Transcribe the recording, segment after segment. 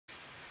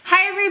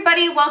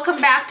everybody, welcome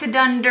back to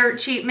Done Dirt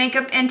Cheap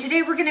Makeup, and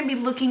today we're going to be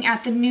looking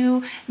at the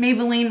new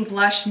Maybelline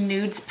Blush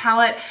Nudes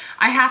palette.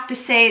 I have to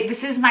say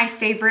this is my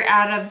favorite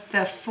out of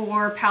the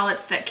 4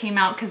 palettes that came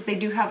out because they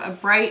do have a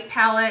bright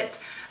palette,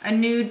 a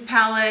nude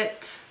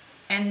palette,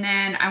 and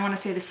then I want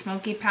to say the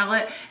smoky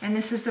palette, and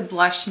this is the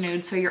blush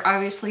nude. So you're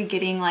obviously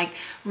getting like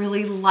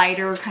really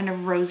lighter kind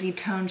of rosy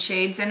tone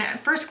shades, and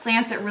at first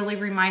glance it really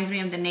reminds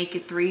me of the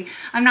Naked 3.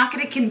 I'm not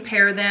going to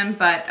compare them,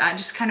 but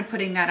just kind of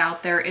putting that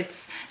out there.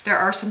 There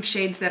are some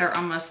shades that are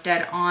almost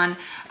dead on.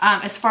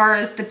 As far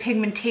as the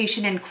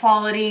pigmentation and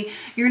quality,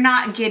 you're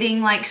not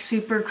getting like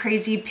super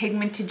crazy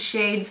pigmented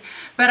shades,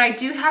 but I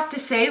do have to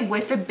say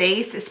with a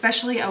base,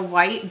 especially a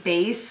white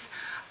base,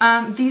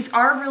 these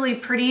are really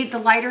pretty. The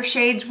lighter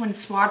shades, when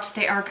swatched,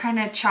 they are kind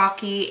of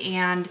chalky,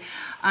 and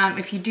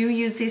if you do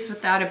use these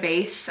without a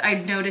base,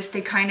 I've noticed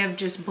they kind of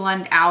just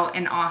blend out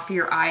and off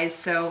your eyes.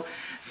 So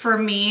for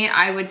me,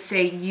 I would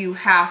say you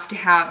have to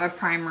have a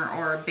primer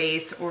or a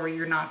base, or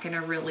you're not going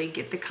to really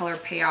get the color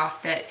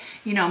payoff that,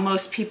 you know,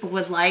 most people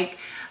would like.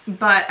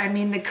 But I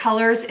mean, the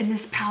colors in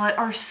this palette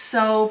are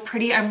so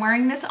pretty. I'm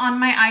wearing this on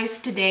my eyes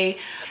today,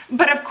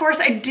 but of course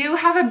I do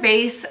have a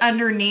base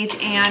underneath,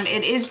 and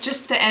it is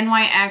just the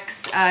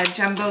NYX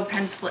Jumbo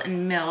Pencil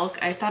in Milk.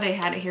 I thought I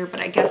had it here, but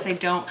I guess I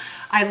don't.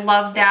 I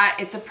love that.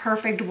 It's a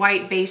perfect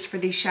white base for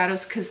these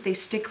shadows because they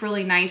stick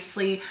really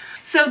nicely.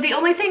 So the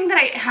only thing that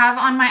I have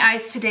on my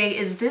eyes today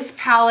is this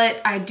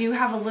palette. I do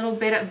have a little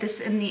bit of this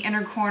in the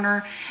inner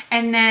corner,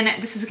 and then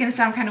this is gonna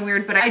sound kind of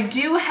weird, but I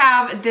do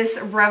have this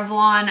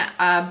Revlon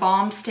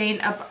balm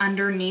stain up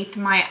underneath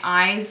my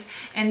eyes,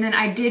 and then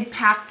I did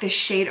pack the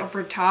shade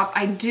over top.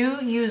 I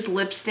do use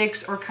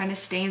lipsticks or kind of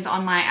stains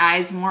on my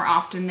eyes more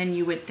often than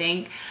you would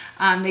think.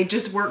 They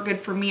just work good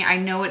for me. I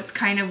know it's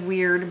kind of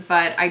weird,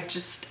 but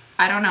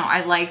I don't know,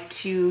 I like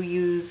to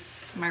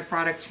use my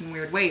products in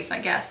weird ways, I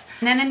guess.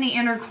 And then in the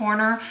inner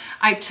corner,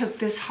 I took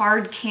this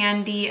Hard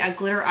Candy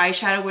glitter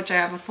eyeshadow, which I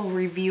have a full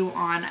review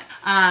on.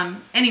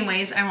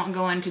 Anyways, I won't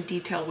go into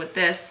detail with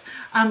this,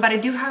 but I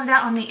do have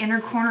that on the inner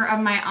corner of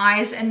my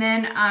eyes. And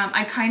then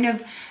I kind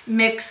of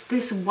mixed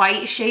this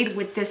white shade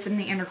with this in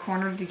the inner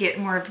corner to get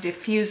more of a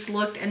diffused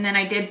look. And then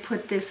I did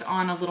put this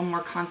on a little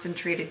more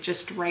concentrated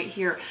just right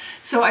here.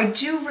 So I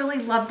do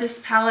really love this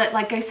palette.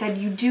 Like I said,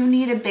 you do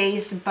need a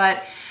base,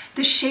 but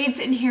the shades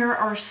in here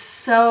are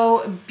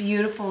so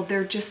beautiful.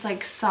 They're just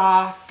like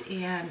soft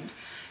and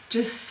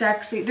just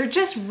sexy. They're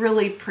just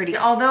really pretty.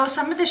 Although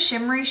some of the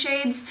shimmery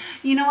shades,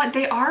 you know what,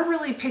 they are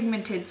really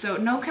pigmented, so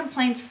no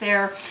complaints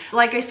there.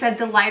 Like I said,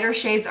 the lighter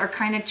shades are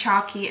kind of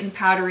chalky and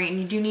powdery, and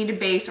you do need a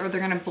base or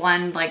they're gonna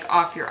blend like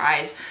off your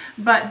eyes.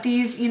 But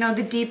these, you know,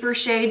 the deeper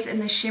shades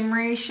and the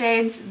shimmery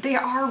shades, they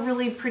are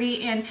really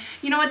pretty, and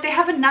you know what, they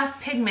have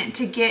enough pigment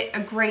to get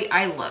a great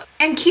eye look.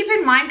 And keep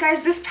in mind,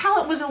 guys, this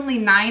palette was only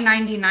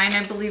 $9.99,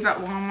 I believe, at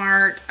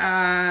Walmart.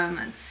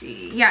 Let's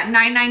see, yeah,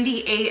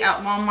 $9.98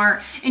 at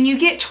Walmart, and you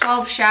get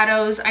 12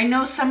 shadows. I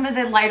know some of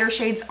the lighter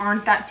shades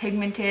aren't that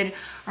pigmented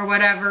or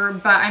whatever,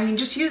 but I mean,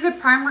 just use a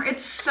primer.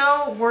 It's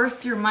so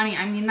worth your money.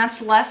 I mean,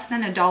 that's less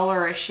than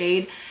 $1 a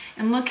shade.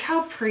 And look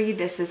how pretty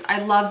this is. I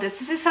love this.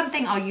 This is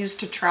something I'll use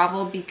to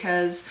travel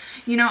because,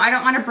 you know, I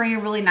don't want to bring a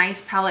really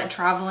nice palette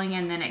traveling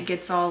and then it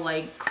gets all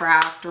like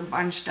cracked or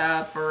bunched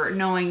up, or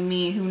knowing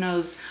me, who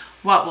knows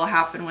what will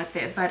happen with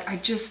it. But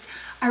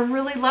I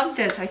really love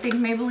this. I think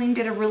Maybelline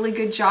did a really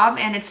good job,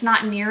 and it's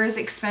not near as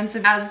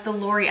expensive as the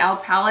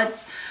L'Oreal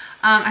palettes.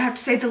 I have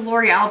to say the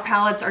L'Oreal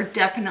palettes are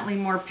definitely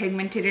more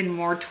pigmented and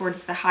more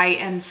towards the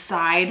high-end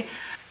side.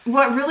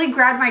 What really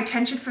grabbed my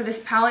attention for this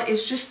palette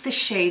is just the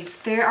shades.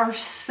 They are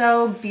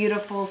so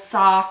beautiful,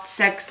 soft,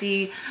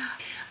 sexy.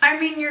 I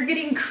mean, you're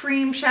getting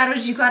cream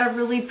shadows. You got a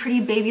really pretty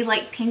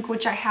baby-like pink,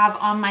 which I have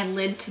on my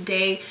lid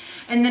today.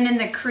 And then in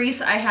the crease,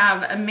 I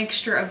have a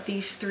mixture of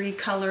these 3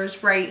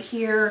 colors right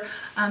here.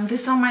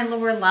 This on my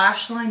lower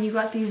lash line, you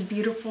got these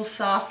beautiful,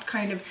 soft,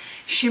 kind of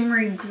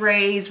shimmery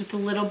grays with a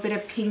little bit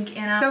of pink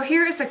in them. So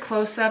here is a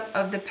close-up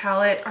of the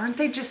palette. Aren't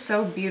they just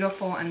so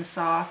beautiful and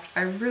soft?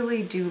 I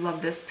really do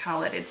love this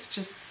palette. It's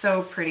just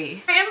so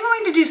pretty. I am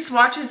going to do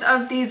swatches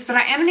of these, but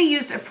I am going to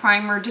use a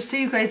primer just so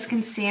you guys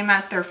can see them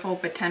at their full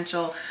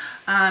potential,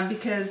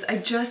 because I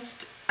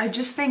just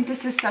think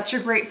this is such a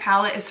great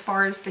palette as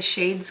far as the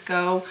shades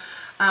go.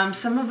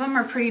 Some of them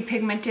are pretty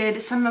pigmented,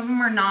 some of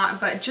them are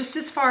not, but just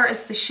as far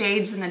as the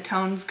shades and the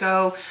tones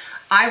go,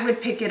 I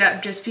would pick it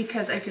up just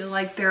because I feel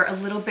like they're a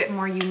little bit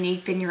more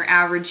unique than your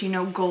average, you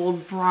know,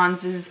 gold,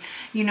 bronzes,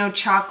 you know,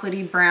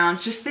 chocolatey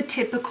browns, just the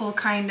typical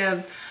kind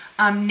of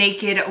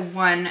Naked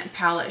 1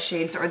 palette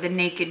shades, or the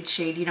Naked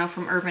shade, you know,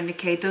 from Urban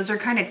Decay. Those are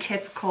kind of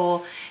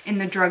typical in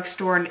the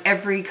drugstore in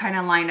every kind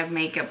of line of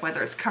makeup,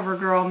 whether it's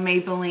CoverGirl,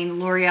 Maybelline,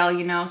 L'Oreal,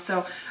 you know.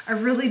 So I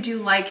really do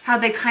like how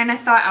they kind of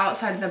thought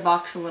outside of the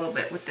box a little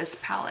bit with this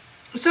palette.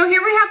 So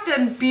here we have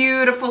the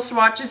beautiful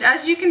swatches.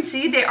 As you can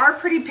see, they are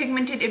pretty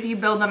pigmented if you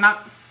build them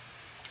up.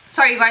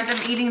 Sorry, you guys,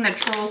 I'm eating the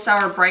Troll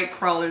Sour Bright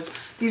Crawlers.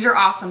 These are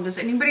awesome. Does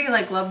anybody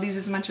like love these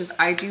as much as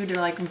I do, to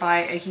like buy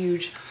a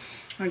huge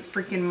like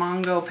freaking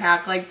mango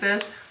pack like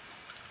this?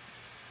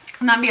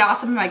 Wouldn't that be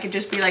awesome if I could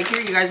just be like,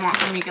 here, you guys want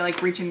some? You can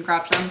like reach and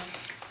grab some.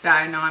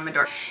 I know I'm a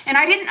dork. And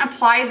I didn't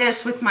apply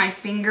this with my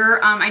finger.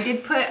 I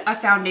did put a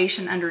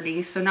foundation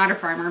underneath, so not a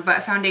primer, but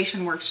a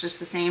foundation works just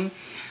the same.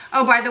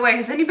 Oh, by the way,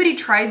 has anybody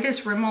tried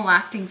this Rimmel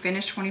Lasting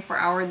Finish 24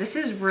 Hour? This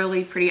is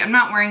really pretty. I'm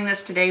not wearing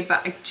this today,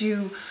 but I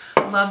do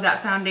love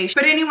that foundation.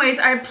 But anyways,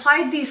 I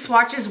applied these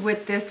swatches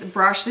with this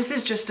brush. This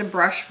is just a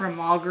brush from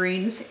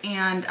Walgreens,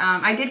 and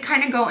I did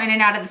kind of go in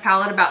and out of the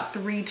palette about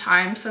 3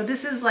 times. So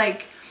this is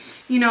like,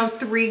 you know,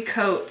 3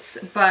 coats,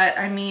 but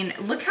I mean,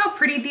 look how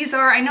pretty these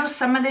are. I know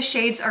some of the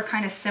shades are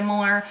kind of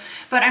similar,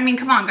 but I mean,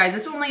 come on guys,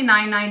 it's only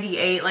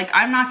 $9.98. Like,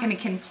 I'm not gonna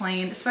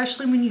complain,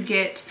 especially when you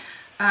get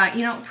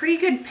you know, pretty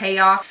good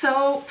payoff.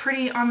 So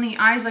pretty on the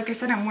eyes. Like I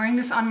said, I'm wearing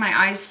this on my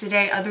eyes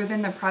today other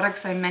than the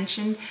products I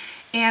mentioned.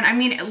 And I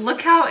mean,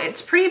 look how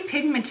it's pretty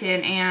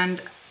pigmented, and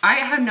I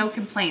have no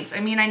complaints. I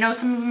mean, I know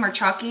some of them are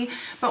chalky,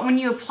 but when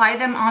you apply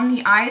them on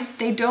the eyes,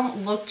 they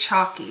don't look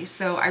chalky.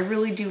 So I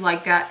really do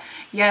like that.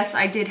 Yes,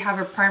 I did have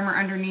a primer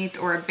underneath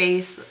or a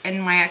base,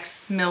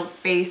 NYX Milk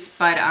base,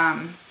 but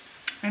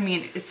I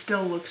mean, it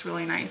still looks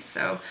really nice.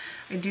 So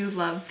I do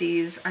love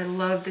these. I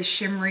love the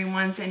shimmery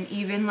ones, and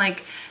even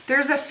like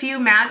there's a few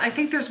matte. I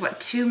think there's what,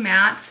 2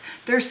 mattes.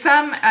 There's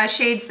some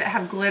shades that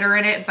have glitter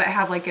in it but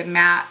have like a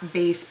matte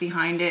base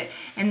behind it,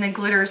 and the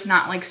glitter is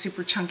not like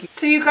super chunky.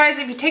 So you guys,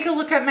 if you take a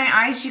look at my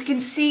eyes, you can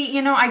see,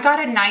 you know, I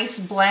got a nice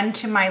blend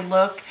to my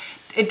look.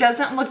 It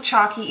doesn't look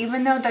chalky,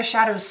 even though the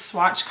shadows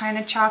swatch kind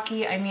of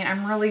chalky. I mean,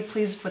 I'm really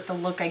pleased with the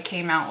look I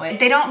came out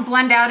with. They don't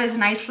blend out as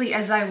nicely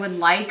as I would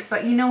like,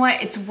 but you know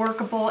what? It's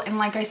workable, and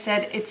like I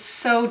said, it's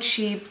so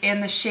cheap,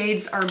 and the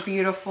shades are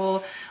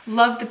beautiful.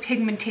 Love the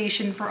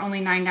pigmentation for only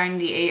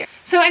 $9.98.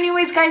 So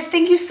anyways, guys,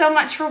 thank you so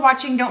much for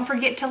watching. Don't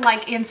forget to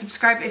like and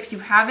subscribe if you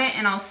haven't,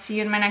 and I'll see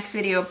you in my next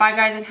video. Bye,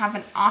 guys, and have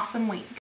an awesome week.